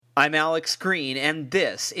I'm Alex Green, and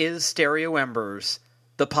this is Stereo Embers,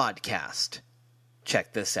 the podcast.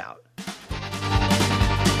 Check this out. He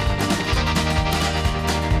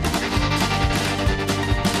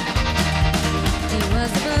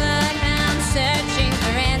was a bloodhound searching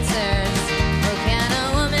for answers. What kind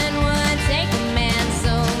of woman would take a man's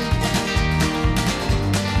soul?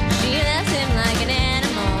 She left him like an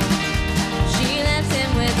animal. She left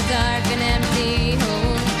him with a dark and empty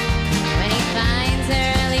hole. When he finds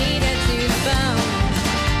her, lead her to the bone.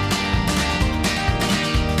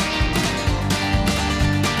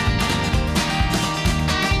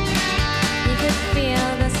 He could feel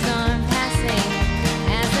the storm passing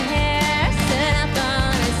as the hair stood up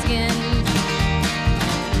on his skin.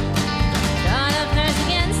 Thought of hers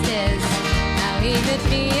against his, how he could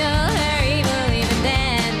feel her evil even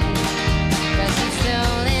then. But she'd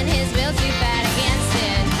stolen his will, too bad against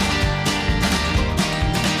it.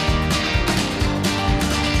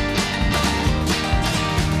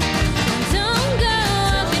 Don't go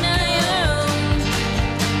walking on your own,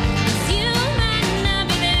 'cause you might not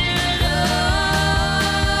be there alone.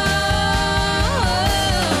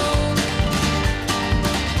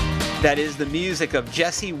 That is the music of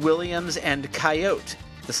Jesse Williams and Coyote.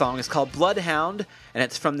 The song is called Bloodhound, and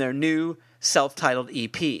it's from their new self-titled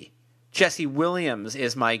EP. Jesse Williams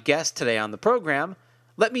is my guest today on the program.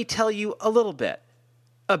 Let me tell you a little bit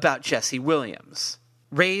about Jesse Williams.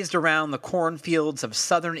 Raised around the cornfields of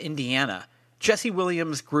southern Indiana, Jesse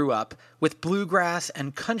Williams grew up with bluegrass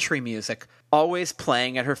and country music always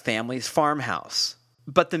playing at her family's farmhouse.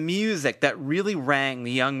 But the music that really rang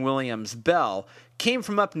the young Williams' bell came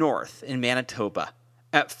from up north in Manitoba.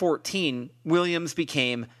 At 14, Williams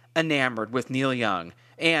became enamored with Neil Young,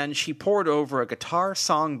 and she pored over a guitar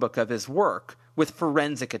songbook of his work with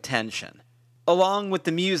forensic attention. Along with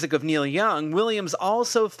the music of Neil Young, Williams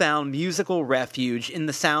also found musical refuge in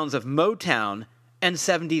the sounds of Motown and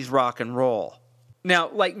 70s rock and roll. Now,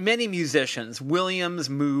 like many musicians, Williams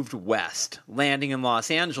moved west, landing in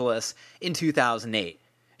Los Angeles in 2008.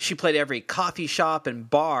 She played every coffee shop and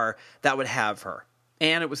bar that would have her,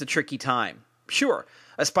 and it was a tricky time. Sure,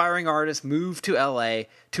 aspiring artists move to LA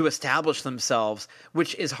to establish themselves,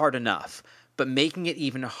 which is hard enough, but making it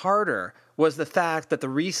even harder was the fact that the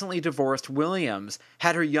recently divorced Williams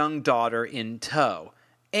had her young daughter in tow.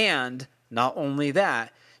 And, not only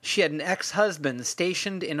that, she had an ex-husband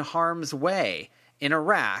stationed in harm's way in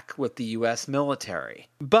Iraq with the U.S. military.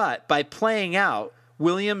 But by playing out,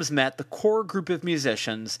 Williams met the core group of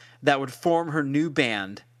musicians that would form her new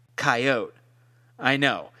band, Coyote. I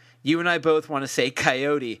know, you and I both want to say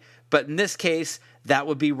Coyote, but in this case, that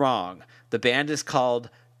would be wrong. The band is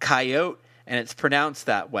called Coyote, and it's pronounced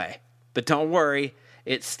that way. But don't worry,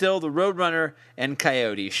 it's still the Roadrunner and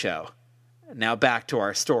Coyote show. Now back to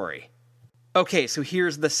our story. Okay, so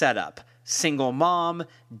here's the setup. Single mom,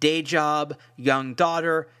 day job, young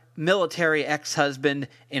daughter, military ex-husband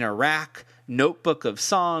in Iraq, notebook of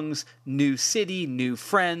songs, new city, new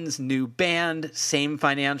friends, new band, same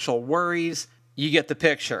financial worries. You get the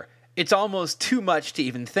picture. It's almost too much to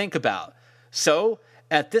even think about. So,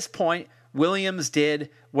 at this point, Williams did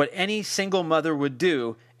what any single mother would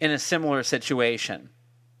do in a similar situation.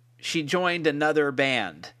 She joined another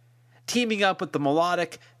band. Teaming up with the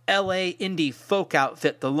melodic LA indie folk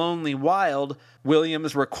outfit The Lonely Wild,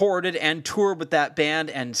 Williams recorded and toured with that band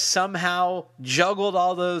and somehow juggled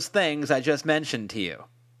all those things I just mentioned to you.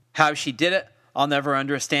 How she did it, I'll never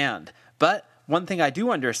understand. But one thing I do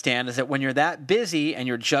understand is that when you're that busy and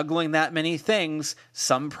you're juggling that many things,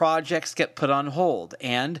 some projects get put on hold,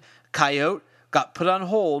 and Coyote got put on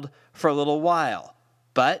hold for a little while.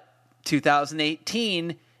 But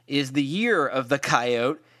 2018 is the year of the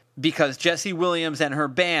Coyote because Jesse Williams and her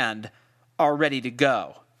band are ready to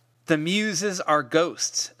go. The muses are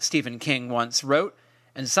ghosts, Stephen King once wrote,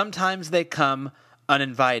 and sometimes they come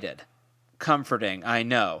uninvited. Comforting, I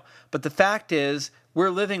know, but the fact is, we're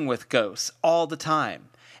living with ghosts all the time,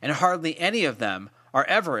 and hardly any of them are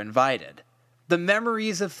ever invited. The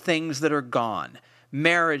memories of things that are gone,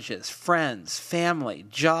 marriages, friends, family,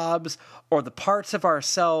 jobs, or the parts of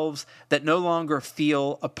ourselves that no longer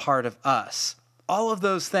feel a part of us. All of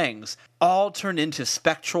those things all turn into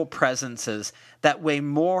spectral presences that weigh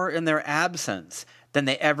more in their absence than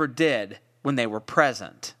they ever did when they were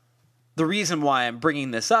present. The reason why I'm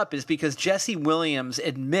bringing this up is because Jesse Williams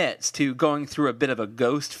admits to going through a bit of a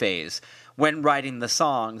ghost phase when writing the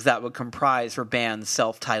songs that would comprise her band's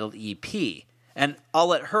self-titled EP. And I'll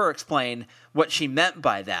let her explain what she meant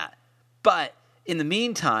by that. But in the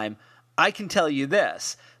meantime, I can tell you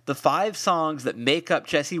this. The 5 songs that make up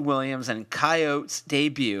Jesse Williams and Coyote's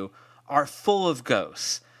debut are full of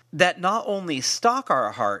ghosts. that not only stalk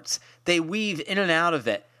our hearts, they weave in and out of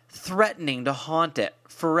it, threatening to haunt it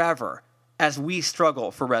forever as we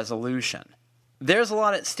struggle for resolution. There's a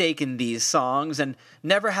lot at stake in these songs, and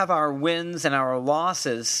never have our wins and our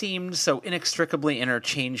losses seemed so inextricably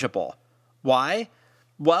interchangeable. Why?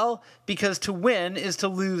 Well, because to win is to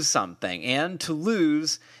lose something, and to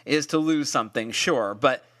lose is to lose something, sure,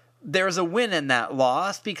 but there's a win in that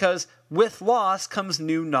loss because with loss comes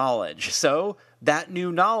new knowledge. So that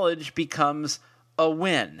new knowledge becomes a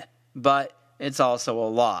win, but it's also a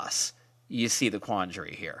loss. You see the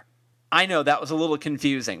quandary here. I know that was a little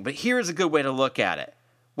confusing, but here's a good way to look at it.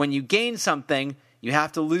 When you gain something, you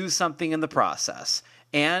have to lose something in the process.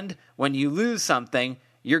 And when you lose something,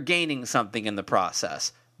 you're gaining something in the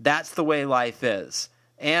process. That's the way life is.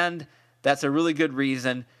 And that's a really good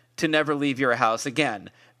reason to never leave your house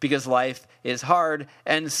again, because life is hard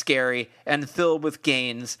and scary and filled with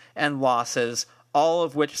gains and losses, all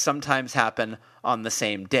of which sometimes happen on the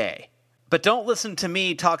same day. But don't listen to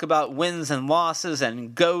me talk about wins and losses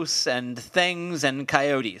and ghosts and things and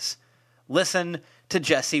coyotes. Listen to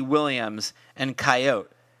Jesse Williams and Coyote.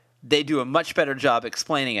 They do a much better job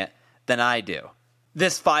explaining it than I do.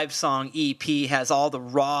 This 5-song EP has all the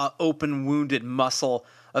raw, open-wounded muscle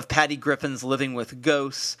of Patty Griffin's Living with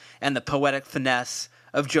Ghosts and the poetic finesse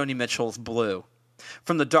of Joni Mitchell's Blue.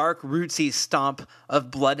 From the dark, rootsy stomp of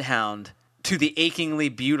Bloodhound to the achingly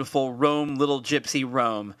beautiful Rome, Little Gypsy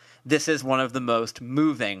Rome, this is one of the most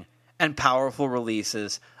moving and powerful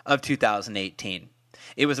releases of 2018.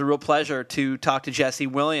 It was a real pleasure to talk to Jesse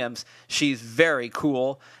Williams. She's very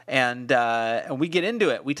cool, and we get into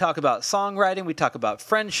it. We talk about songwriting, we talk about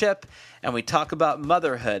friendship, and we talk about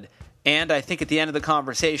motherhood. And I think at the end of the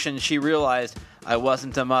conversation, she realized I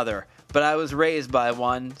wasn't a mother, but I was raised by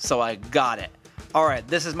one, so I got it. All right,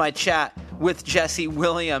 this is my chat with Jesse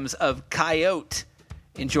Williams of Coyote.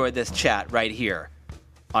 Enjoy this chat right here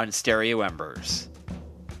on Stereo Embers,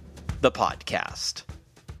 the podcast.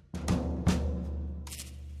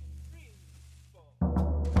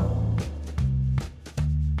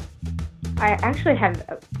 I actually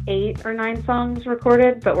have 8 or 9 songs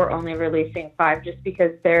recorded, but we're only releasing 5 just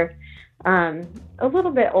because they're a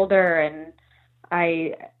little bit older, and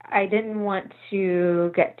I didn't want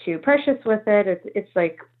to get too precious with it. It's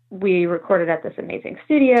like we recorded at this amazing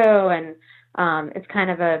studio, and it's kind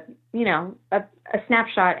of a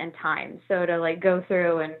snapshot in time. So to like go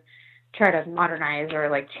through and try to modernize or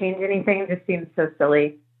like change anything just seems so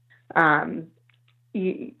silly. I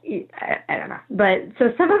don't know. But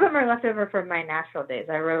so some of them are left over from my Nashville days.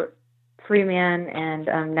 I wrote Free Man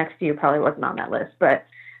and Next to You probably wasn't on that list, but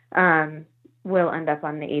will end up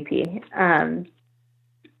on the EP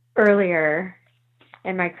earlier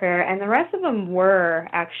in my career. And the rest of them were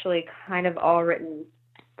actually kind of all written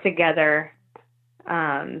together.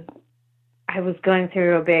 I was going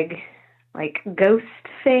through a big like ghost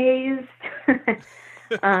phase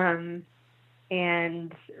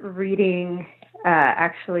and reading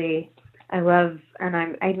actually I love, and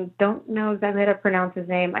I don't know exactly how to pronounce his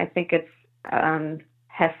name. I think it's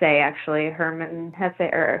Hesse, actually, Hermann Hesse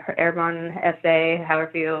or Hermann Hesse,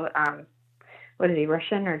 however you what is he,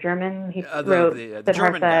 Russian or German? He wrote the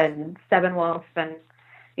German and Steppenwolf, and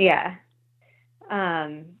yeah.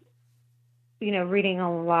 Reading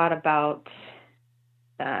a lot about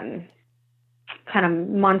kind of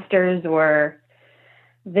monsters or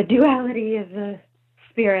the duality of the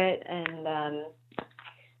spirit, and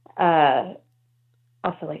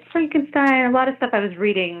also like Frankenstein. A lot of stuff I was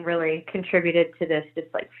reading really contributed to this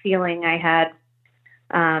just like feeling I had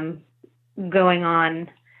going on.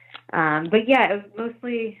 But yeah, it was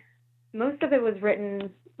most of it was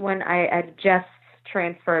written when I had just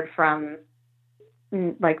transferred from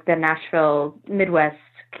like the Nashville, Midwest,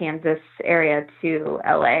 Kansas area to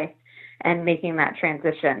LA, and making that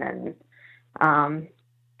transition and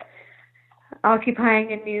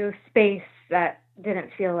occupying a new space that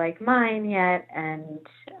didn't feel like mine yet, and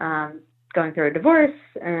going through a divorce,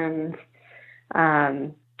 and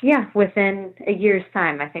within a year's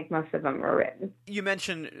time, I think most of them were written. You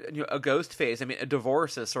mentioned a ghost phase. I mean, a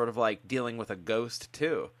divorce is sort of like dealing with a ghost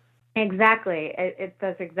too. Exactly.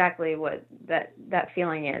 That's exactly what that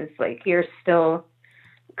feeling is. Like you're still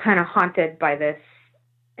kind of haunted by this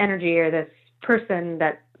energy or this person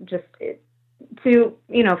that just,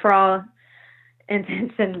 for all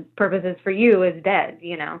intents and purposes for you is dead,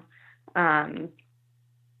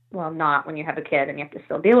 well, not when you have a kid and you have to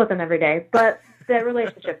still deal with them every day, but the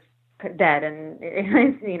relationship's dead, and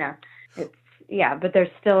but there's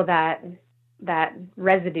still that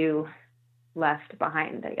residue left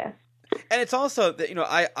behind, I guess. And it's also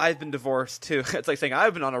that, I've been divorced too. It's like saying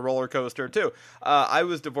I've been on a roller coaster too. I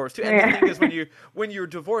was divorced too. And the thing is, when you're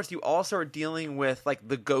divorced, you also are dealing with like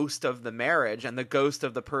the ghost of the marriage and the ghost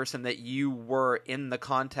of the person that you were in the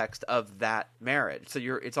context of that marriage. So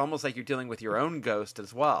it's almost like you're dealing with your own ghost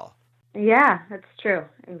as well. Yeah, that's true.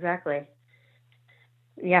 Exactly.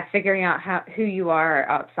 Yeah, figuring out who you are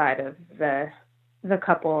outside of the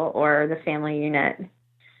couple or the family unit.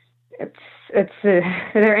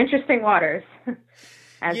 They're interesting waters,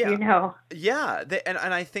 as you know. Yeah, and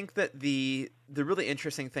I think that the really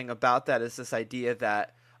interesting thing about that is this idea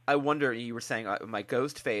that I wonder, you were saying my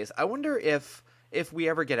ghost phase, I wonder if we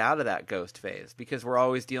ever get out of that ghost phase, because we're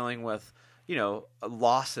always dealing with,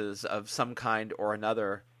 losses of some kind or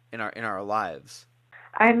another in our lives.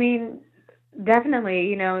 I mean,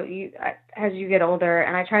 definitely, as you get older,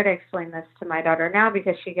 and I try to explain this to my daughter now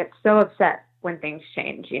because she gets so upset when things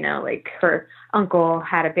change, like her uncle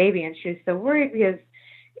had a baby and she was so worried because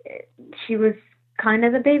she was kind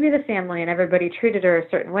of the baby of the family and everybody treated her a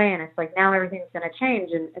certain way. And it's like, now everything's going to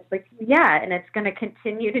change. And it's like, yeah, and it's going to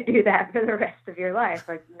continue to do that for the rest of your life.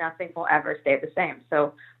 Like nothing will ever stay the same.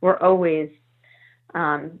 So we're always,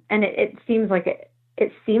 and it seems like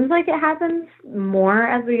it happens more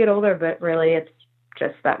as we get older, but really it's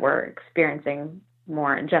just that we're experiencing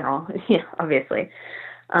more in general, obviously.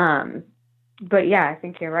 But yeah, I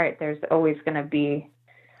think you're right. There's always going to be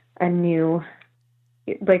a new,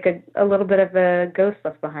 like a little bit of a ghost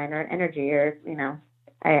left behind, or an energy, or,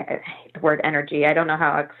 I hate the word energy. I don't know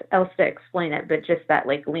how else to explain it, but just that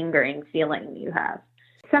like lingering feeling you have.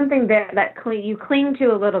 Something that you cling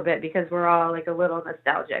to a little bit because we're all like a little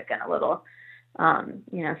nostalgic and a little,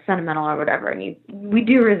 sentimental or whatever. And we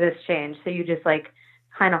do resist change. So you just like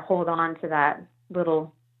kind of hold on to that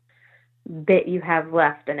little bit you have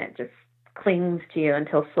left, and it just clings to you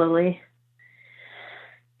until slowly,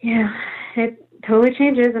 it totally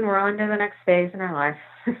changes and we're on to the next phase in our life.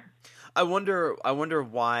 I wonder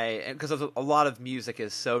why, because a lot of music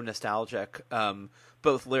is so nostalgic,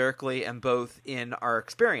 both lyrically and both in our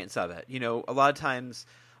experience of it. A lot of times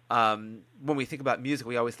when we think about music,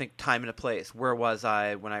 we always think time and a place. Where was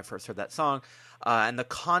I when I first heard that song? And the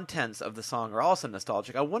contents of the song are also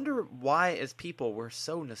nostalgic. I wonder why, as people, we're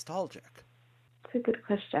so nostalgic. That's a good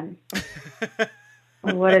question.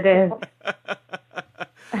 What it is.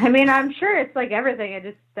 I mean, I'm sure it's like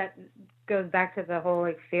everything. That goes back to the whole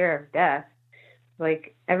like fear of death.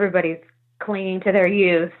 Like everybody's clinging to their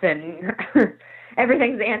youth, and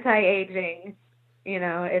everything's anti-aging.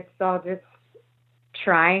 It's all just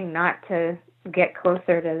trying not to get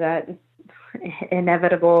closer to that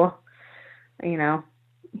inevitable,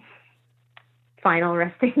 final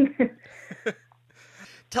resting.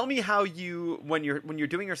 Tell me how when you're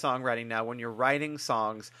doing your songwriting now, when you're writing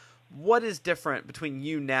songs, what is different between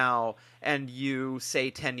you now and you, say,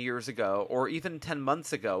 10 years ago or even 10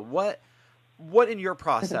 months ago? What in your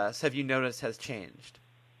process have you noticed has changed?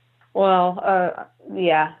 Well, a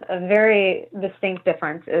very distinct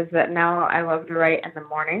difference is that now I love to write in the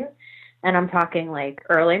morning, and I'm talking like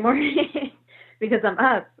early morning because I'm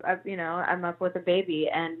up, I'm up with a baby.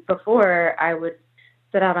 And before I would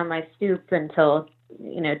sit out on my stoop until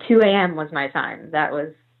 2 a.m. was my time. That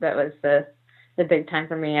was the big time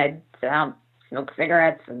for me. I'd sit out, smoke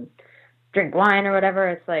cigarettes, and drink wine or whatever.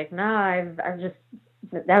 It's like, no, that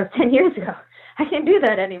was 10 years ago. I can't do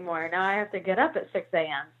that anymore. Now I have to get up at 6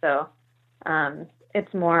 a.m. So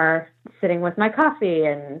it's more sitting with my coffee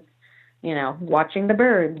and, watching the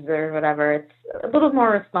birds or whatever. It's a little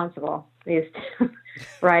more responsible these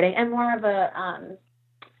writing, and more of a,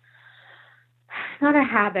 not a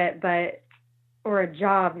habit, or a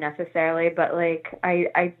job necessarily, but like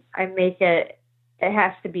I make it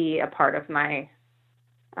has to be a part of my,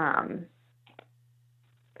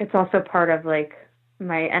 it's also part of like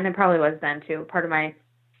my, and it probably was then too, part of my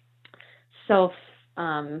self,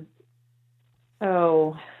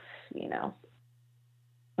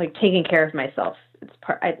 like taking care of myself.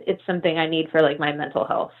 It's something I need for like my mental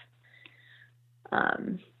health.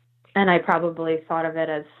 And I probably thought of it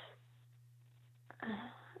as,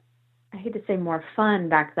 I hate to say more fun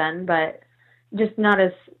back then, but just not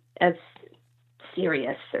as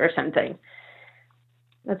serious or something.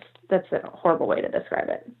 That's a horrible way to describe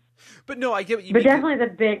it. But no, I get what you mean. But definitely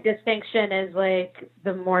the big distinction is like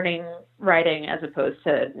the morning writing as opposed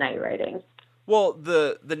to night writing. Well,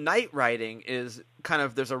 the night writing is kind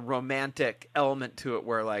of, there's a romantic element to it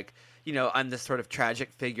where like, I'm this sort of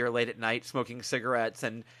tragic figure late at night smoking cigarettes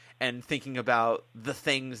and thinking about the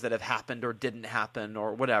things that have happened or didn't happen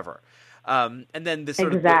or whatever. And then this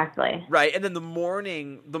sort exactly. Right. And then the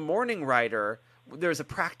morning writer, there's a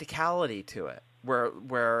practicality to it.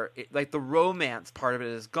 where like the romance part of it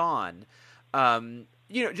is gone.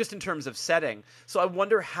 Just in terms of setting. So I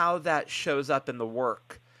wonder how that shows up in the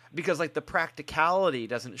work, because like the practicality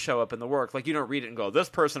doesn't show up in the work. Like you don't read it and go, this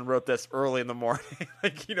person wrote this early in the morning.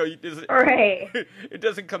 Like, Right. It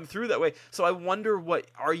doesn't come through that way. So I wonder,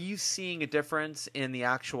 are you seeing a difference in the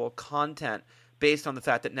actual content based on the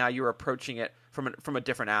fact that now you're approaching it from a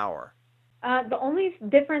different hour? The only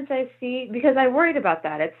difference I see, because I worried about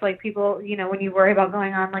that, it's like people, when you worry about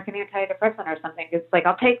going on like an antidepressant or something, it's like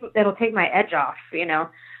it'll take my edge off,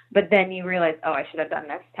 but then you realize, oh, I should have done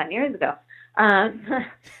this 10 years ago.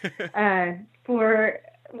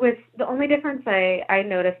 With the only difference I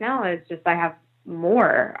notice now is just I have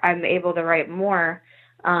more. I'm able to write more,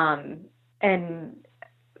 and in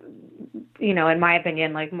my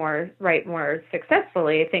opinion, like write more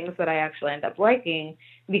successfully things that I actually end up liking,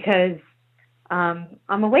 because I'm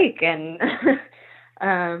awake and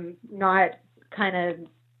I'm not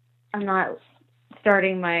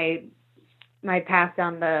starting my path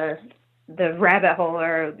down the rabbit hole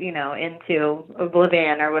or, into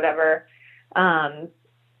oblivion or whatever.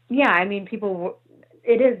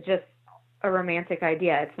 It is just a romantic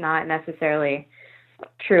idea. It's not necessarily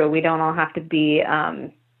true. We don't all have to be, oh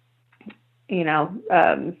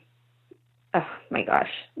my gosh,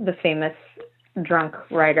 the famous drunk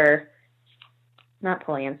writer, not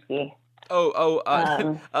Polanski.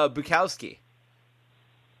 Bukowski.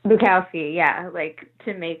 Bukowski, yeah. Like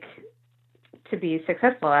to be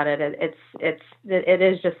successful at it, it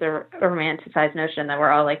is just a romanticized notion that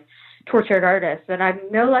we're all like tortured artists, and I'm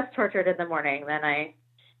no less tortured in the morning than I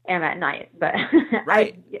am at night. But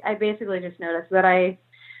right. I basically just noticed that I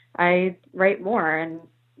write more, and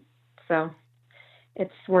so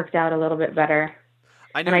it's worked out a little bit better.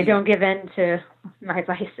 I don't give in to my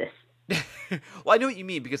vices. Well, I know what you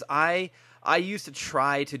mean, because I used to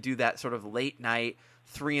try to do that sort of late night,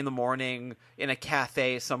 3 a.m. in a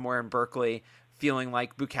cafe somewhere in Berkeley, feeling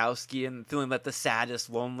like Bukowski and feeling like the saddest,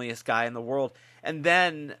 loneliest guy in the world. And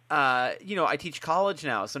then, I teach college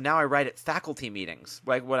now, so now I write at faculty meetings,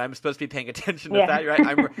 like when I'm supposed to be paying attention to that. Right?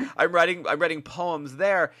 I'm writing poems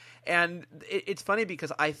there, and it's funny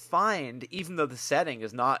because I find, even though the setting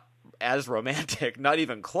is not as romantic, not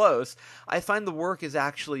even close, I find the work is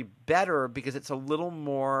actually better because it's a little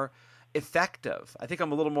more effective. I think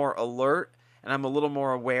I'm a little more alert, and I'm a little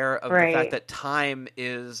more aware of the fact that time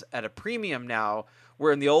is at a premium now,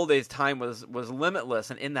 where in the old days time was limitless,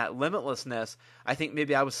 and in that limitlessness, I think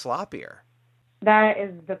maybe I was sloppier. That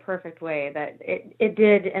is the perfect way. That it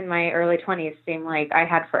did in my early 20s seem like I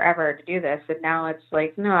had forever to do this, and now it's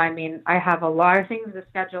like, no, I have a lot of things to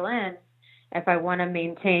schedule in. If I want to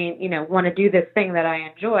maintain, want to do this thing that I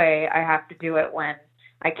enjoy, I have to do it when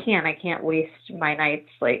I can. I can't waste my nights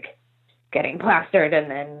like getting plastered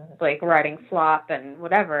and then like writing slop and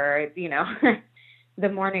whatever. The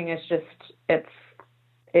morning is just it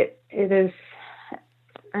is,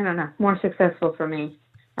 I don't know, more successful for me.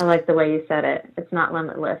 I like the way you said it. It's not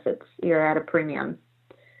limitless. You're at a premium.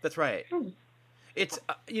 That's right. It's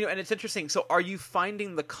and it's interesting. So, are you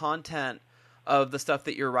finding the content of the stuff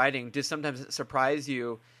that you're writing, does sometimes surprise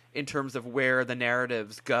you in terms of where the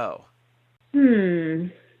narratives go?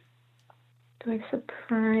 Do I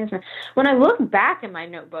surprise me? When I look back in my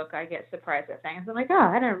notebook, I get surprised at things. I'm like, oh,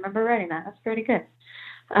 I don't remember writing that. That's pretty good.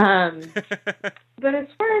 But as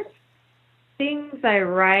far as things I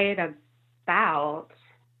write about,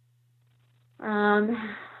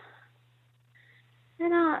 I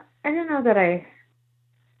don't know that I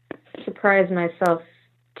surprise myself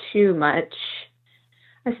too much.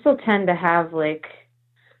 I still tend to have like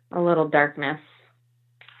a little darkness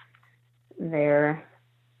there,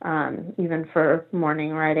 even for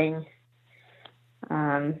morning writing.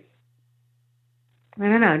 I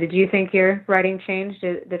don't know. Did you think your writing changed?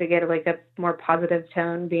 Did it get like a more positive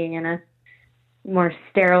tone being in a more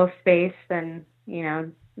sterile space than,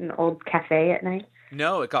 an old cafe at night?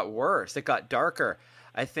 No, it got worse. It got darker.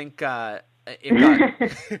 I think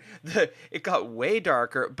it got way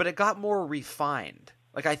darker, but it got more refined.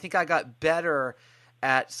 Like, I think I got better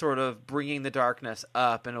at sort of bringing the darkness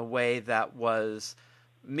up in a way that was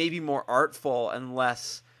maybe more artful and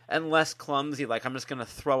less clumsy. Like, I'm just going to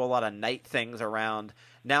throw a lot of night things around.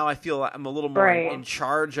 Now I feel like I'm a little more in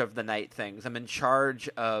charge of the night things. I'm in charge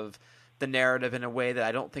of the narrative in a way that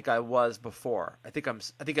I don't think I was before. I think I'm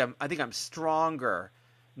stronger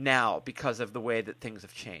now because of the way that things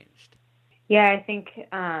have changed. Yeah, I think,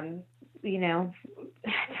 time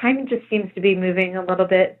just seems to be moving a little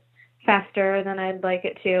bit faster than I'd like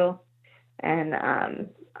it to. And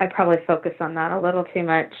I probably focus on that a little too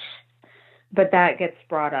much. But that gets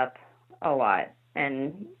brought up a lot.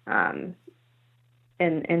 And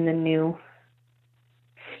in the new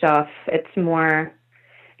stuff. It's more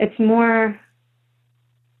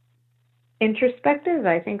introspective,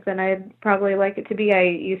 I think, than I'd probably like it to be. I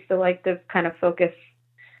used to like to kind of focus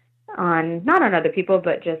on, not on other people,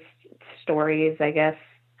 but just stories, I guess,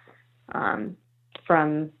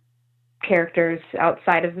 from characters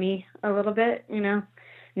outside of me a little bit, you know.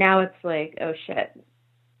 Now it's like, oh shit,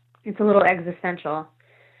 it's a little existential.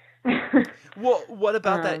 Well, what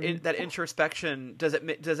about that introspection? Does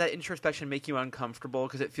that introspection make you uncomfortable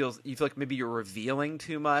because you feel like maybe you're revealing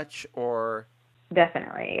too much, or?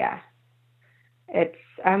 Definitely, yeah. It's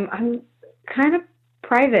I'm kind of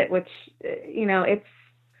private, which, you know, it's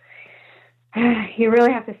you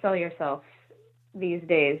really have to sell yourself these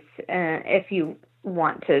days if you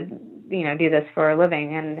want to, you know, do this for a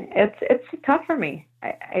living, and it's tough for me.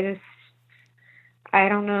 I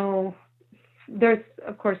don't know. There's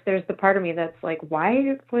the part of me that's like,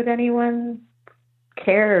 why would anyone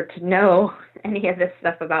care to know any of this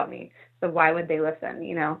stuff about me? So why would they listen,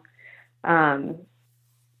 you know? And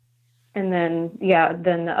then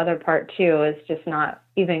the other part too is just not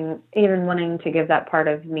even wanting to give that part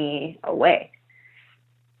of me away.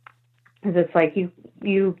 Because it's like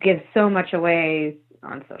you give so much away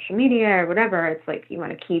on social media or whatever. It's like you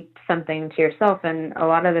want to keep something to yourself. And a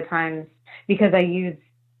lot of the times, because I use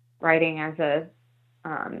writing as a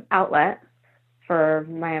outlet for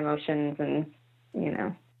my emotions and, you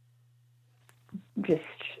know, just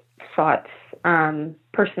thoughts,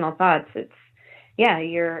 personal thoughts, it's, yeah,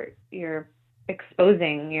 you're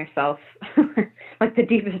exposing yourself, like the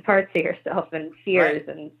deepest parts of yourself and fears,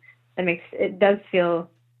 right. And it does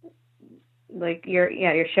feel like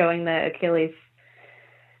you're showing the Achilles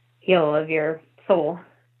heel of your soul.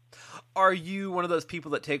 Are you one of those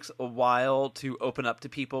people that takes a while to open up to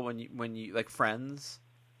people when you like friends?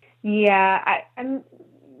 Yeah, I'm.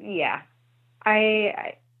 Yeah,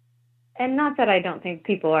 I and not that I don't think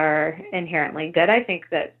people are inherently good. I think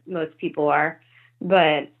that most people are,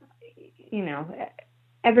 but you know,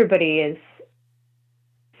 everybody is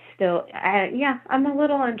still. I'm a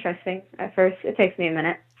little interesting at first. It takes me a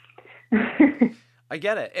minute. I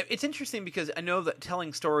get it. It's interesting because I know that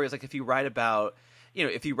telling stories, like if you write about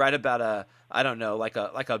a, I don't know, like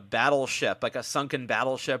a battleship, like a sunken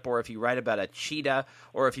battleship, or if you write about a cheetah,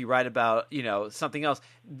 or if you write about, you know, something else,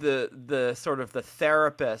 the sort of the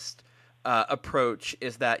therapist approach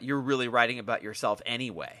is that you're really writing about yourself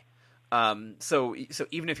anyway. So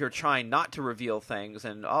even if you're trying not to reveal things,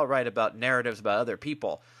 and I'll write about narratives about other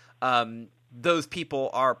people, those people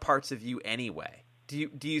are parts of you anyway. Do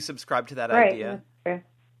you subscribe to that idea? Right.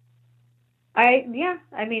 I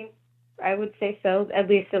mean, I would say so. At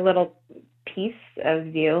least a little piece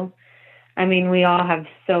of you. I mean, we all have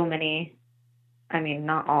so many. I mean,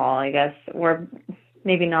 not all, I guess. Or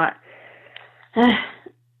maybe not.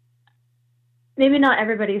 Maybe not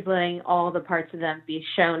everybody's letting all the parts of them be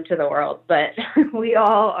shown to the world, but we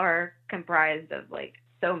all are comprised of like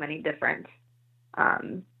so many different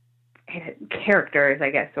characters, I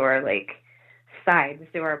guess, or like sides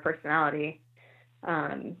to our personality.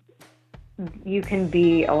 You can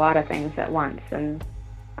be a lot of things at once, and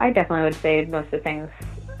I definitely would say most of the things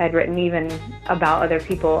I'd written, even about other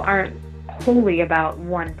people, aren't wholly about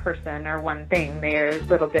one person or one thing. They're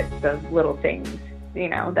little bits of little things, you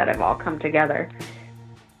know, that have all come together.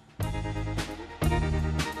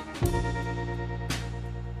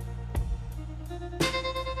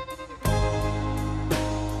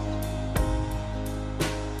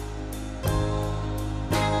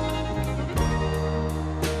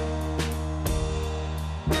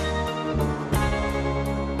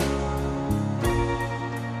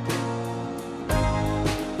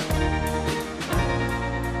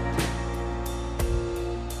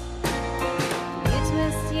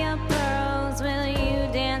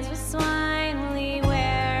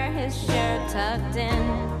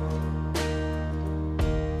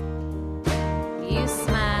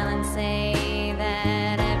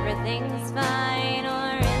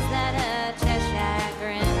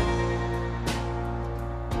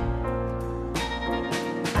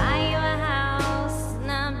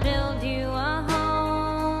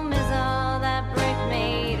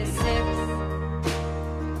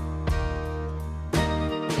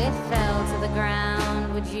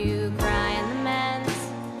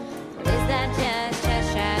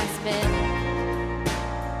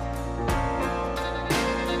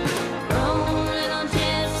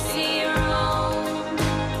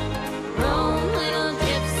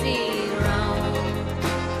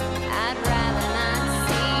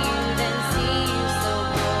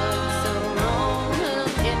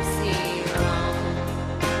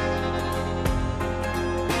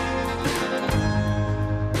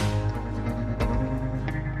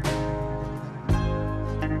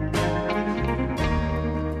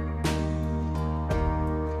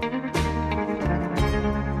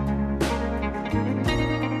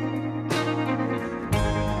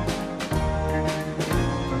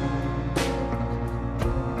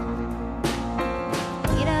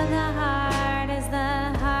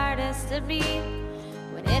 would be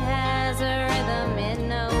when it has a rhythm it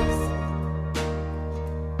knows.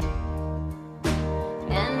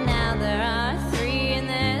 And now there are three and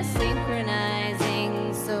they're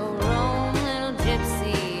synchronizing. So roam, little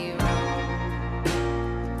gypsy, roam.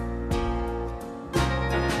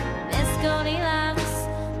 Miss Goldilocks,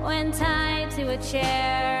 when tied to a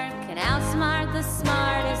chair, can outsmart the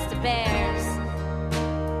smartest of bears.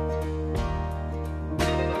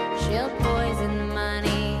 She'll poison the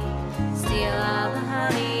money, steal all the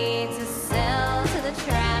honey to sell to the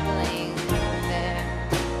traveling fair.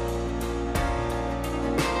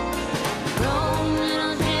 Roam,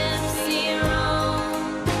 little gypsy,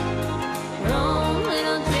 roam. Roam,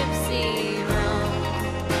 little gypsy, roam.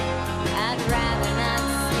 I'd rather not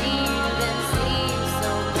see you than see you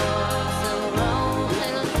so bored. So roam,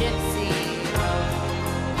 little gypsy, roam.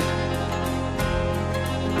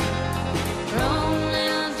 Roam,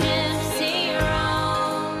 little gypsy,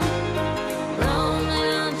 roam. Roam,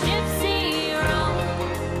 little gypsy, roam.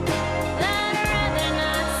 I'd rather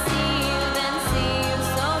not see you than see you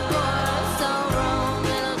so bored. So roam,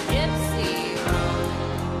 little gypsy, roam.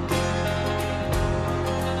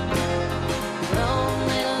 Roam,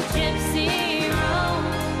 little gypsy, roam.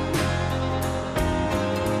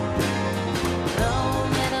 Roam,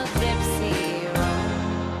 little gypsy, roam.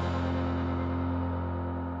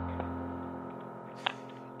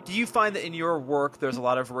 Do you find that in your work there's a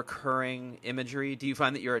lot of recurring imagery? Do you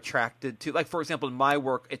find that you're attracted to, like, for example, in my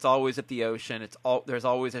work, it's always at the ocean. There's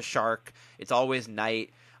always a shark. It's always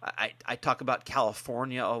night. I talk about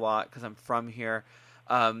California a lot because I'm from here,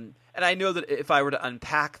 and I know that if I were to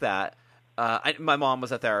unpack that, my mom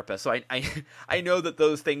was a therapist, so I know that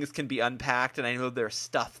those things can be unpacked, and I know there's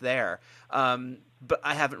stuff there. But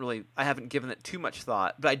I haven't given it too much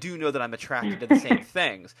thought. But I do know that I'm attracted to the same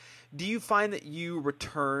things. Do you find that you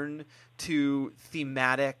return to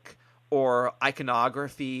thematic or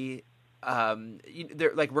iconography,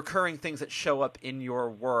 they're like recurring things that show up in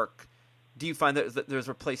your work? Do you find that there's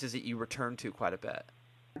places that you return to quite a bit?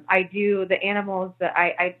 I do. The animals that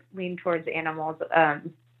I lean towards animals,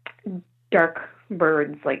 dark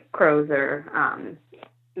birds like crows or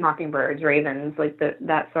mockingbirds, ravens, like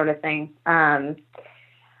that sort of thing. And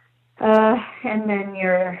then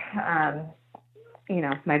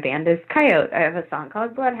my band is Coyote. I have a song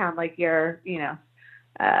called Bloodhound, like your,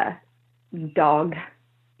 dog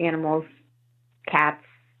animals, cats,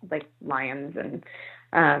 like lions. And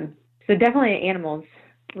so definitely animals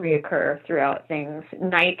reoccur throughout things.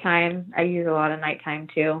 Nighttime, I use a lot of nighttime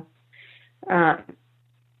too.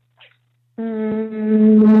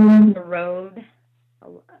 The road,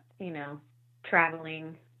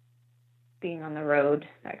 traveling, being on the road,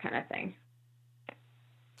 that kind of thing.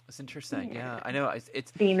 It's interesting. Yeah, I know.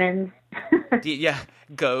 It's demons. Yeah,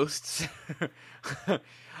 ghosts.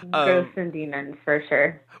 Ghosts and demons, for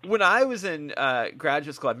sure. When I was in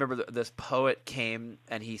graduate school, I remember this poet came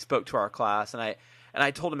and he spoke to our class, and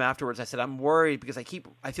I told him afterwards. I said, I'm worried because I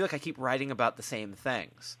feel like I keep writing about the same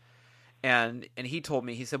things. And he told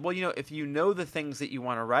me, he said, well, if you know the things that you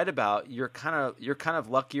want to write about, you're kind of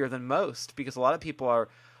luckier than most, because a lot of people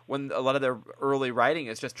when a lot of their early writing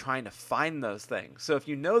is just trying to find those things. So if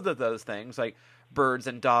you know those things, like birds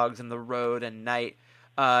and dogs and the road and night,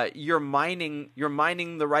 you're mining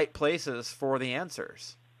the right places for the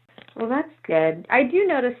answers. Well, that's good. I do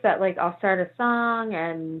notice that, like, I'll start a song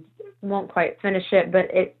and won't quite finish it,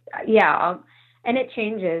 but and it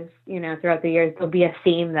changes, throughout the years. There'll be a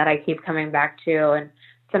theme that I keep coming back to, and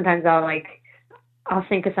sometimes I'll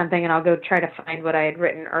think of something and I'll go try to find what I had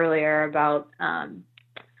written earlier about,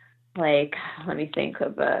 let me think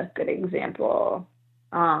of a good example.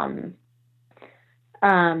 Well,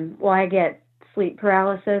 I get sleep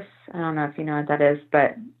paralysis. I don't know if you know what that is,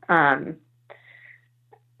 but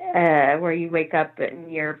where you wake up and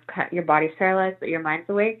your body's paralyzed, but your mind's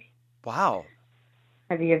awake. Wow.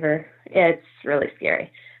 Have you ever? It's really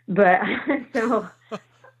scary. But so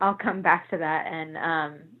I'll come back to that and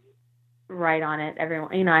write on it.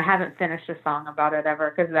 I haven't finished a song about it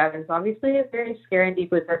ever, because that was obviously a very scary and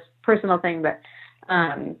deeply personal thing. But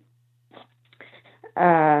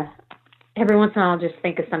every once in a while I'll just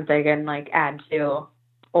think of something and add to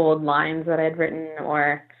old lines that I'd written,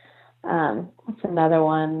 or what's another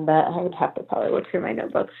one that I would have to probably look through my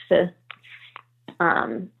notebooks to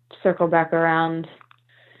circle back around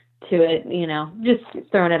to it, just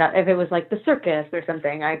throwing it out. If it was like the circus or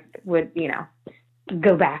something, I would,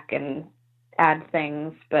 go back and add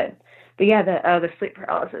things. But yeah, the sleep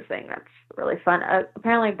paralysis thing, that's really fun.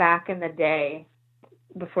 Apparently back in the day,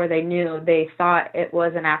 before they knew, they thought it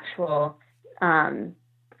was an actual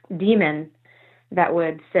demon that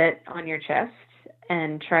would sit on your chest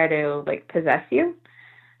and try to like possess you.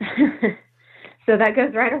 So that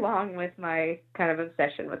goes right along with my kind of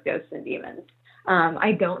obsession with ghosts and demons.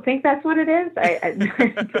 I don't think that's what it is.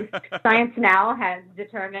 Science now has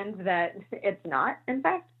determined that it's not, in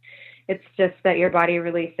fact. It's just that your body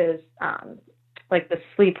releases like the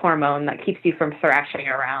sleep hormone that keeps you from thrashing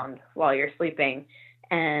around while you're sleeping.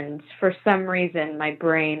 And for some reason, my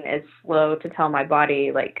brain is slow to tell my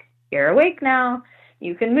body, like, you're awake now,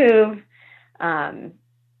 you can move.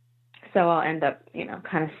 So I'll end up,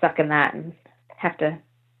 kind of stuck in that and have to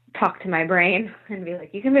talk to my brain and be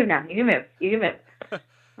like, you can move now, you can move.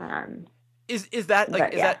 Is that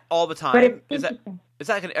like, is that all the time? But is that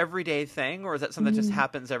like an everyday thing, or is that something that just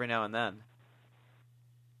happens every now and then?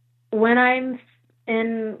 When I'm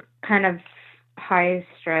in kind of high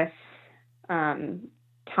stress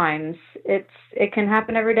times, it can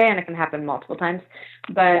happen every day, and it can happen multiple times.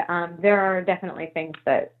 But there are definitely things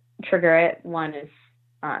that trigger it. One is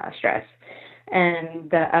stress, and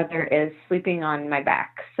the other is sleeping on my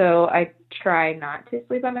back. So I try not to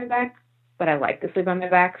sleep on my back, but I like to sleep on my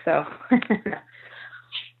back. So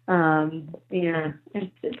yeah,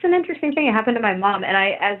 it's an interesting thing. It happened to my mom, and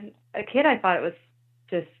as a kid, I thought it was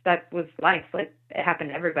just, that was life. Like, it happened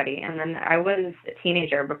to everybody. And then I was a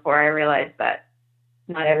teenager before I realized that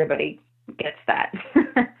not everybody gets that.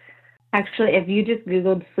 Actually, if you just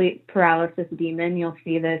Googled sleep paralysis demon, you'll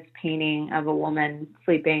see this painting of a woman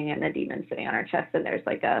sleeping and a demon sitting on her chest, and there's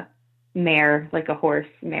like a mare, like a horse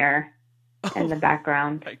mare in the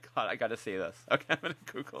background. My God, I got to see this. Okay, I'm going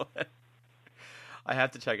to Google it. I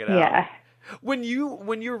have to check it out. Yeah. When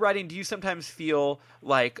you're writing, do you sometimes feel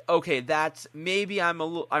like, okay, that's maybe I'm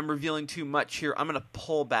revealing too much here, I'm going to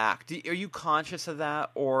pull back? Are you conscious of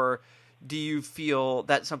that, or do you feel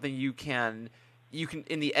that's something you can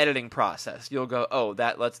in the editing process you'll go, oh,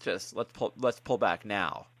 that let's pull back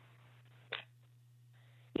now?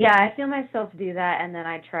 Yeah, I feel myself do that, and then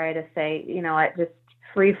I try to say, what, just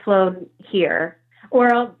free flow here,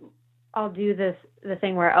 or I'll do the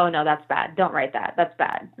thing where, oh no, that's bad, don't write that, that's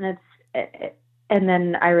bad, and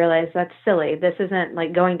then I realize that's silly. This isn't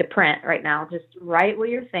like going to print right now. Just write what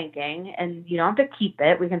you're thinking, and you don't have to keep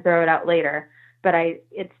it. We can throw it out later. But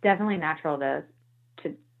it's definitely natural to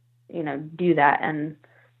do that. And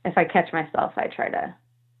if I catch myself, I try to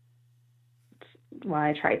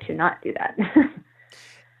not do that.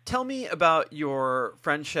 Tell me about your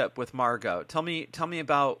friendship with Margot. Tell me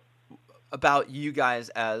about you guys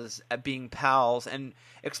as being pals, and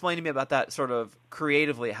explain to me about that sort of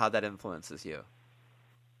creatively, how that influences you.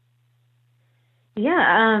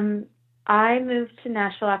 Yeah, I moved to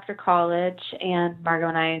Nashville after college, and Margot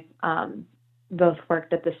and I both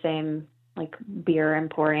worked at the same like beer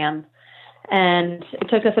emporium, and it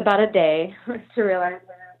took us about a day to realize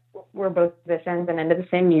that we're both musicians and into the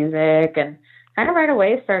same music, and kind of right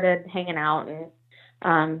away started hanging out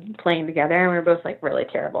and playing together. And we were both like really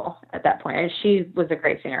terrible at that point. And she was a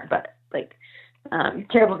great singer, but like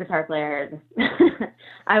terrible guitar player.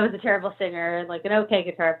 I was a terrible singer, like an okay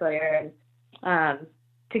guitar player. And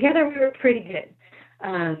together we were pretty good.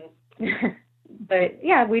 But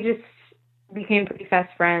yeah, we just became pretty fast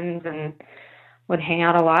friends and would hang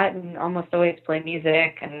out a lot and almost always play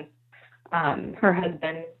music. And her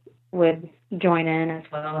husband would join in as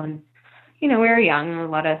well. And, we were young, a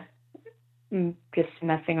lot of just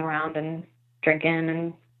messing around and drinking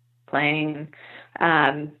and playing.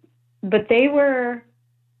 But they were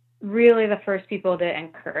really the first people to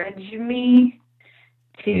encourage me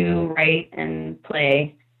to write and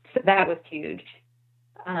play. So that was huge.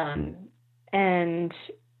 And,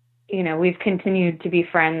 we've continued to be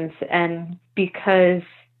friends, and because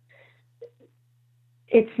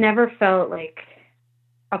it's never felt like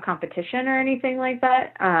a competition or anything like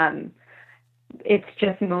that, it's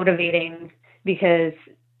just motivating because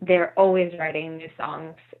they're always writing new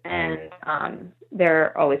songs, and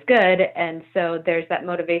they're always good. And so there's that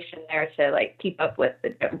motivation there to like keep up with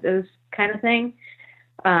the Joneses kind of thing.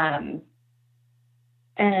 Yeah,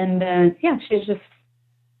 she's just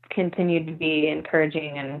continued to be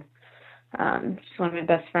encouraging, and she's one of my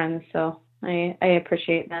best friends. So I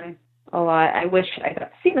appreciate them a lot. I wish I got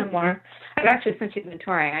to see them more. I've actually, since she's been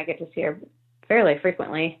touring, I get to see her fairly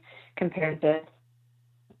frequently compared to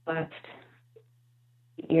the last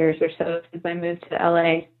years or so since I moved to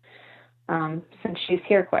LA, since she's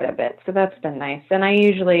here quite a bit. So that's been nice. And I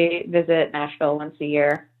usually visit Nashville once a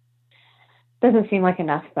year. Doesn't seem like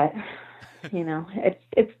enough, but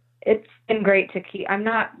it's been great to keep. I'm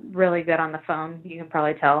not really good on the phone. You can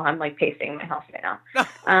probably tell. I'm like pacing my house right now.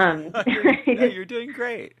 You're doing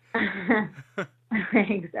great.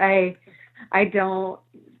 Thanks. I don't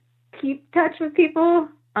keep touch with people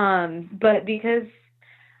But because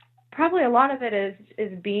probably a lot of it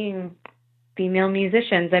is being female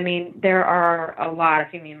musicians. I mean, there are a lot of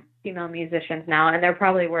female musicians now, and there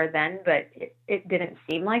probably were then, but it didn't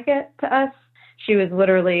seem like it to us. She was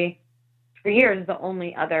literally, for years, the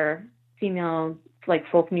only other female like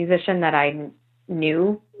folk musician that I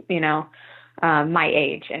knew. My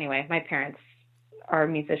age anyway. My parents are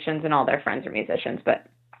musicians, and all their friends are musicians, but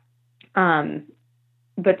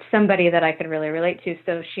somebody that I could really relate to.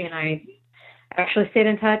 So she and I actually stayed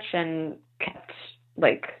in touch and kept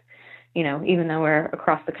even though we're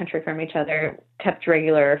across the country from each other, kept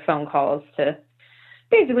regular phone calls to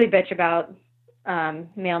basically bitch about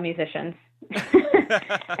male musicians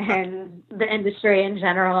and the industry in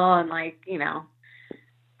general, and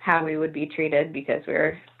how we would be treated because we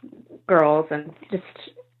were girls, and just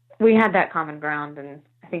we had that common ground, and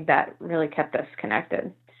I think that really kept us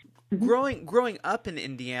connected. Growing up in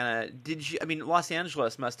Indiana, Los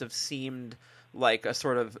Angeles must have seemed like a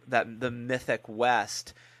sort of the mythic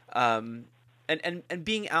West. And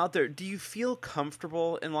being out there, do you feel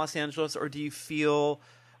comfortable in Los Angeles, or do you feel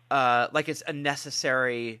like it's a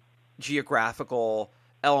necessary geographical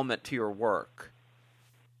element to your work?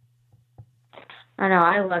 I know,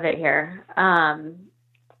 I love it here.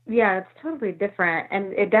 Yeah, it's totally different,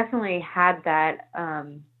 and it definitely had that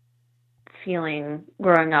feeling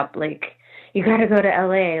growing up, like you got to go to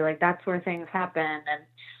LA, like that's where things happen.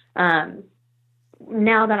 And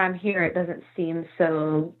now that I'm here, it doesn't seem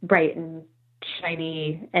so bright and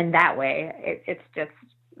shiny in that way. It's just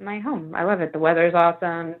my home. I love it. The weather's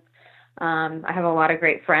awesome. I have a lot of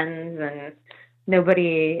great friends, and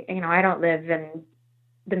nobody, I don't live in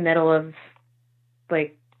the middle of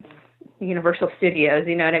like Universal Studios,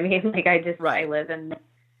 you know what I mean? Like I live in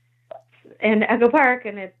Echo Park,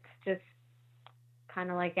 and it's just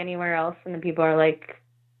kind of like anywhere else, and the people are like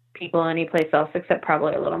people any place else, except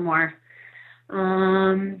probably a little more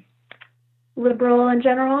liberal in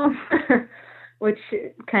general, which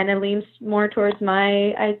kind of leans more towards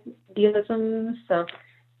my idealism. So,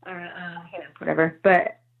 whatever.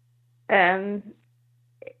 But I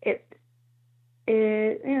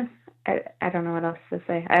don't know what else to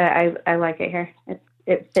say. I like it here.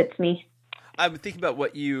 It fits me. I'm thinking about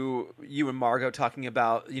what you and Margot talking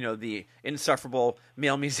about, the insufferable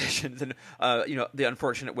male musicians and, the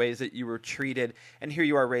unfortunate ways that you were treated. And here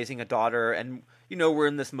you are raising a daughter, and, we're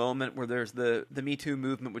in this moment where there's the Me Too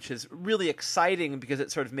movement, which is really exciting because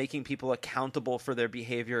it's sort of making people accountable for their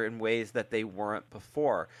behavior in ways that they weren't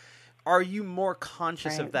before. Are you more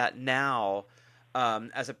conscious of that now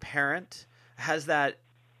as a parent? How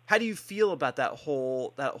do you feel about that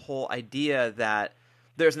whole idea that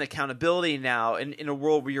there's an accountability now in a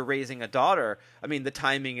world where you're raising a daughter? I mean, the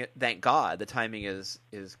timing, thank God, the timing is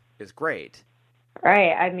great.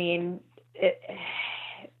 Right. I mean,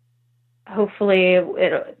 hopefully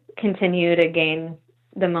it'll continue to gain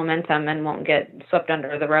the momentum and won't get swept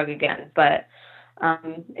under the rug again. But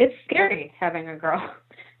it's scary having a girl,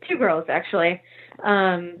 2 girls actually.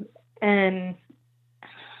 And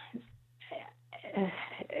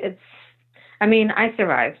I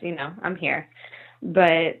survived, I'm here.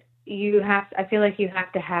 But I feel like you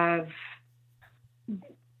have to have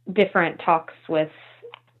different talks with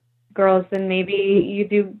girls than maybe you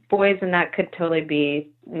do boys, and that could totally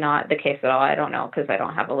be not the case at all. I don't know, because I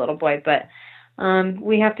don't have a little boy, but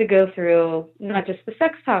we have to go through not just the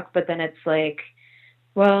sex talk, but then it's like,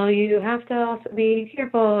 well, you have to also be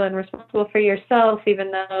careful and responsible for yourself,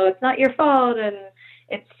 even though it's not your fault, and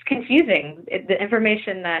it's confusing. The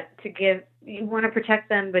information that to give, you want to protect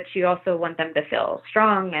them, but you also want them to feel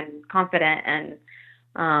strong and confident, and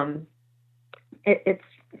it's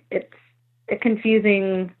a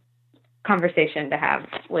confusing conversation to have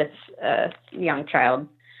with a young child,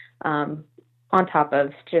 on top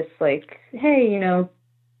of just like, hey,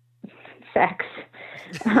 sex,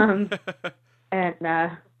 but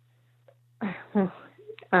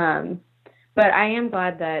I am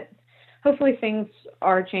glad that hopefully things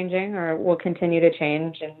are changing or will continue to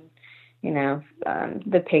change, and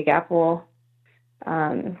the pay gap will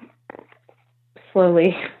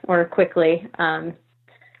slowly or quickly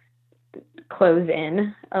close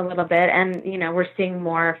in a little bit. And we're seeing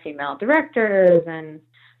more female directors, and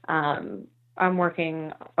I'm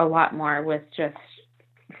working a lot more with just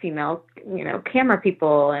female camera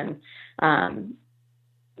people and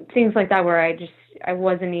things like that, where I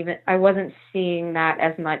wasn't seeing that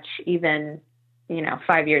as much even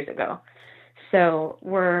 5 years ago. So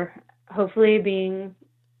we're hopefully being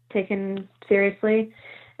taken seriously,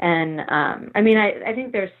 and I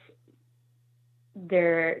think there's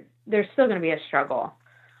still going to be a struggle,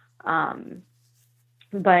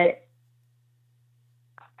 but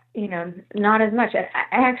not as much. I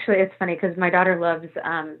actually, it's funny because my daughter loves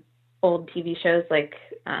old TV shows like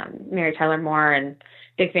Mary Tyler Moore and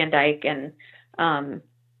Dick Van Dyke, and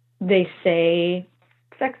they say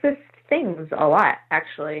sexist things a lot,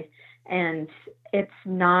 actually, and it's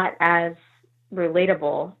not as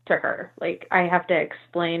relatable to her. Like, I have to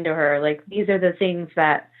explain to her, like, these are the things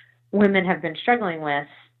that women have been struggling with,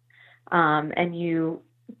 and you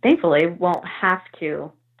thankfully won't have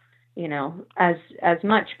to, as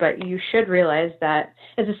much, but you should realize that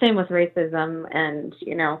it's the same with racism and,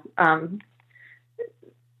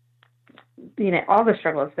 all the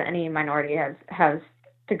struggles that any minority has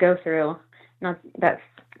to go through. Not that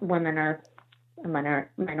women are a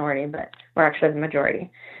minority, but we're actually the majority.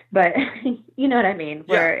 But you know what I mean?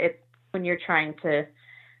 Yeah. Where it's when you're trying to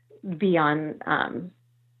be on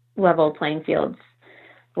level playing fields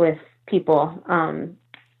with people.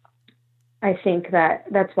 I think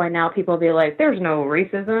that's why now people be like, there's no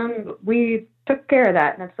racism. We took care of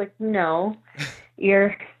that. And it's like, no,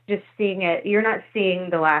 you're just seeing it. You're not seeing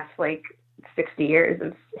the last 60 years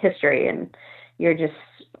of history, and you're just,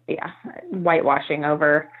 whitewashing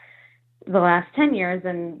over the last 10 years.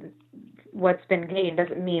 And what's been gained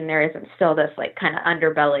doesn't mean there isn't still this kind of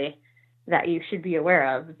underbelly that you should be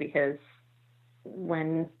aware of, because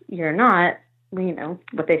when you're not,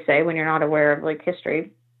 what they say, when you're not aware of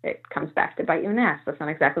history, it comes back to bite you in the ass. That's not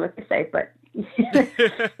exactly what they say, but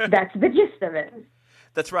that's the gist of it.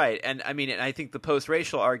 That's right. And and I think the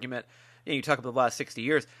post-racial argument, you talk about the last 60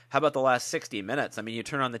 years. How about the last 60 minutes? You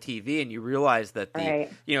turn on the TV and you realize that Right.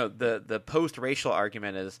 The post-racial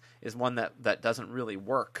argument is one that doesn't really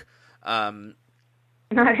work. Not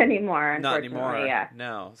anymore, Not unfortunately. anymore. Yeah.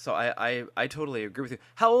 No. So I totally agree with you.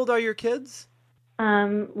 How old are your kids?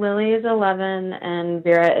 Lily is 11 and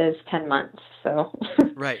Vera is 10 months. So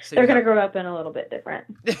Right. So they're going to grow up in a little bit different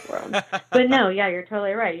world. But no, yeah, you're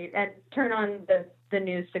totally right. And turn on the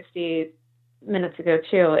news 60 minutes ago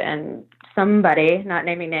too, and somebody, not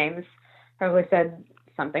naming names, probably said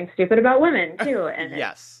something stupid about women too. And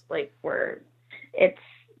yes.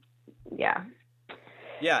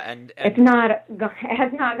 Yeah, and it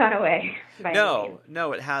has not gone away. By any means.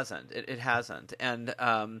 No, it hasn't. It hasn't, and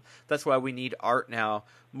that's why we need art now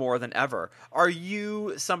more than ever. Are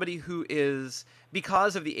you somebody who is,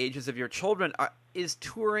 because of the ages of your children, is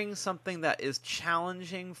touring something that is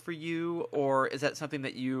challenging for you, or is that something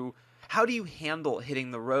that how do you handle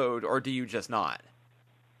hitting the road, or do you just not?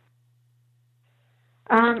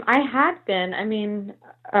 I had been.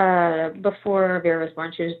 Before Vera was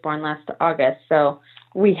born, she was born last August, so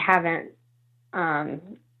we haven't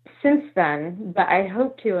since then, but I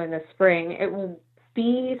hope to in the spring. It will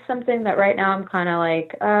be something that right now I'm kind of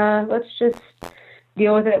let's just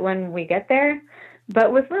deal with it when we get there.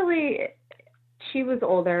 But with Lily, she was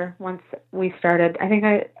older once we started. I think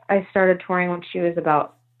I started touring when she was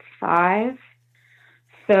about 5.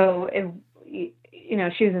 So, she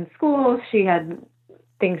was in school. She had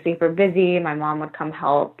things super busy. My mom would come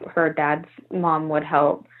help. Her dad's mom would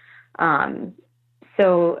help.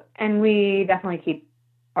 And we definitely keep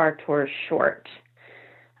our tours short.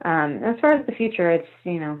 As far as the future, it's,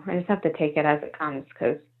 I just have to take it as it comes.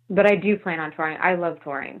 But I do plan on touring. I love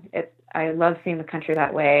touring. I love seeing the country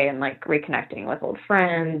that way and reconnecting with old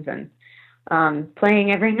friends and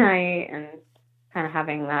playing every night and kind of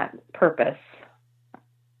having that purpose.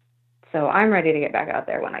 So I'm ready to get back out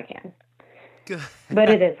there when I can. Good. But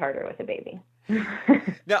it is harder with a baby.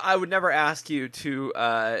 Now, I would never ask you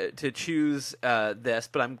to choose this,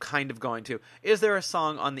 but I'm kind of going to. Is there a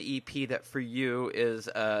song on the EP that for you is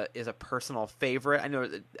a personal favorite? I know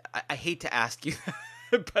I hate to ask you,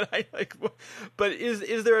 but But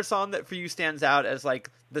is there a song that for you stands out as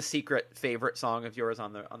the secret favorite song of yours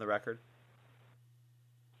on the record?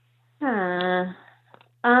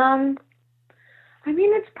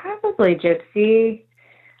 It's probably Gypsy,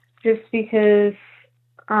 just because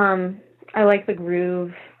I like the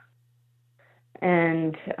groove,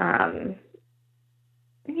 and I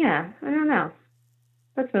don't know.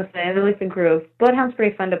 That's mostly I really like the groove. Bloodhound's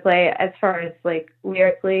pretty fun to play. As far as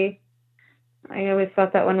lyrically, I always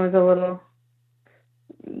thought that one was a little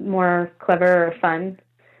more clever or fun,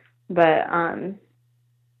 but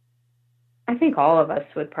I think all of us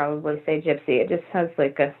would probably say Gypsy. It just has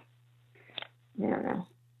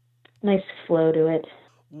nice flow to it.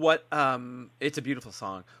 What it's a beautiful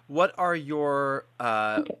song. What are your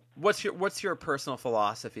what's your personal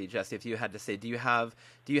philosophy, Jessie? If you had to say, do you have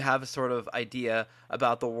a sort of idea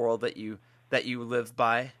about the world that you live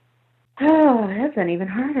by? Oh, that's an even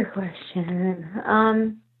harder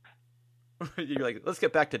question. You're let's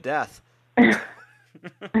get back to death.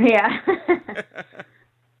 Yeah.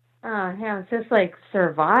 Yeah, it's just like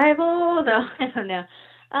survival. No, I don't know.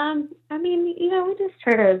 I mean, we just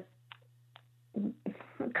try to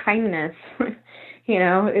kindness.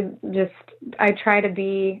 I try to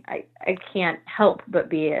be. I can't help but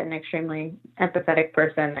be an extremely empathetic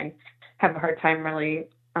person. I have a hard time really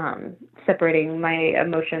separating my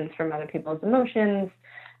emotions from other people's emotions,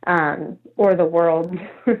 or the world,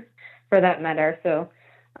 for that matter. So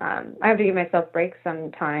I have to give myself breaks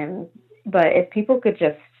sometimes. But if people could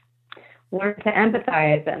just learn to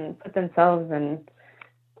empathize and put themselves in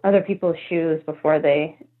other people's shoes before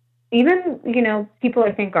they, even, people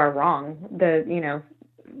I think are wrong,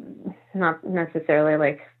 not necessarily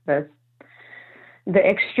like the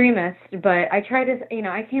extremist, but I try to,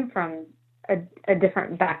 I came from a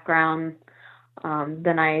different background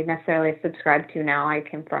than I necessarily subscribe to now. I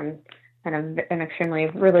came from kind of an extremely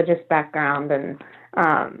religious background, and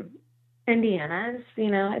Indiana is,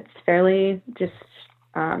 it's fairly just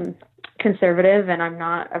conservative, and I'm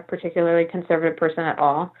not a particularly conservative person at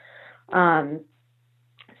all.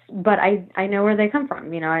 But I know where they come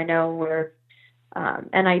from. I know where,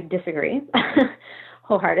 and I disagree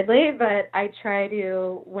wholeheartedly, but I try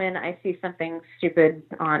to, when I see something stupid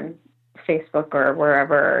on Facebook or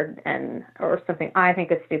wherever, or something I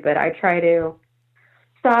think is stupid, I try to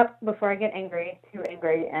stop before I get too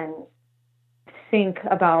angry, and think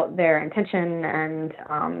about their intention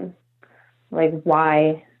and like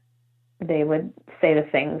why they would say the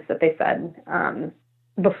things that they said,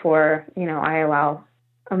 before I allow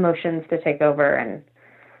emotions to take over, and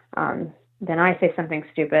then I say something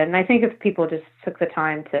stupid. And I think if people just took the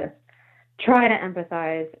time to try to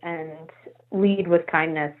empathize and lead with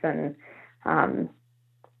kindness, and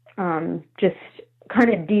just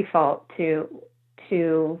kind of default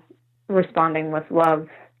to responding with love,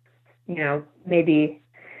 maybe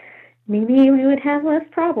we would have less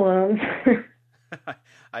problems.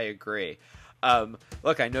 I agree.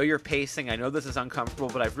 Look, I know you're pacing. I know this is uncomfortable,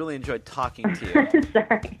 but I've really enjoyed talking to you.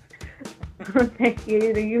 Sorry. Thank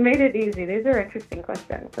you. You made it easy. These are interesting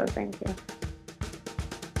questions, so thank you.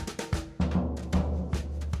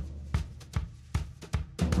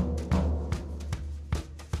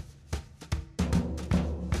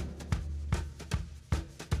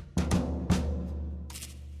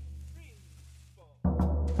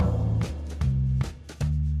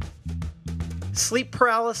 Sleep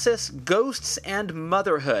paralysis, ghosts, and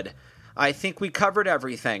motherhood. I think we covered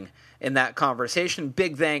everything in that conversation.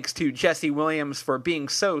 Big thanks to Jessie Williams for being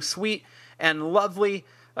so sweet and lovely.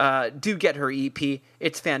 Do get her EP.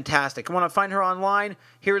 It's fantastic. Want to find her online?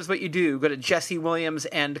 Here's what you do. Go to Jessie Williams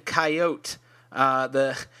and Coyote.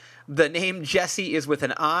 The name Jessie is with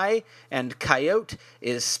an I, and Coyote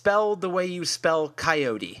is spelled the way you spell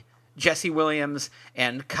coyote. Jessie Williams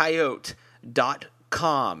and Coyote.com.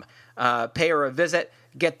 Pay her a visit,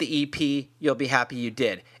 get the EP, you'll be happy you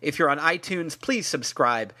did. If you're on iTunes, please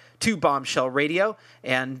subscribe to Bombshell Radio,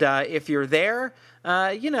 and if you're there,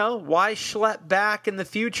 why schlep back in the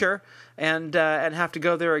future and have to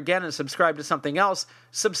go there again and subscribe to something else?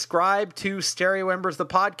 Subscribe to Stereo Embers, the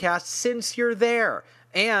podcast, since you're there.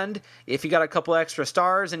 And if you got a couple extra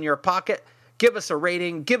stars in your pocket, give us a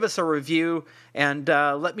rating, give us a review, and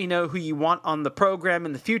let me know who you want on the program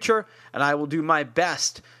in the future, and I will do my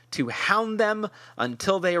best to hound them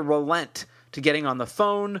until they relent to getting on the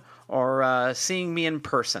phone or seeing me in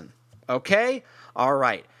person. Okay? All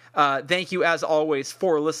right. Thank you, as always,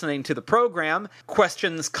 for listening to the program.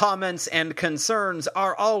 Questions, comments, and concerns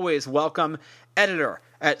are always welcome. Editor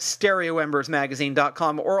at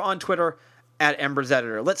StereoEmbersMagazine.com or on Twitter at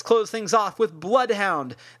EmbersEditor. Let's close things off with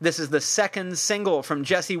Bloodhound. This is the second single from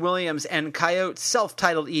Jessie Williams and Coyote's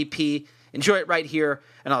self-titled EP. Enjoy it right here,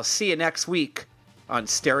 and I'll see you next week on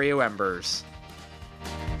Stereo Embers,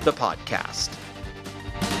 the podcast.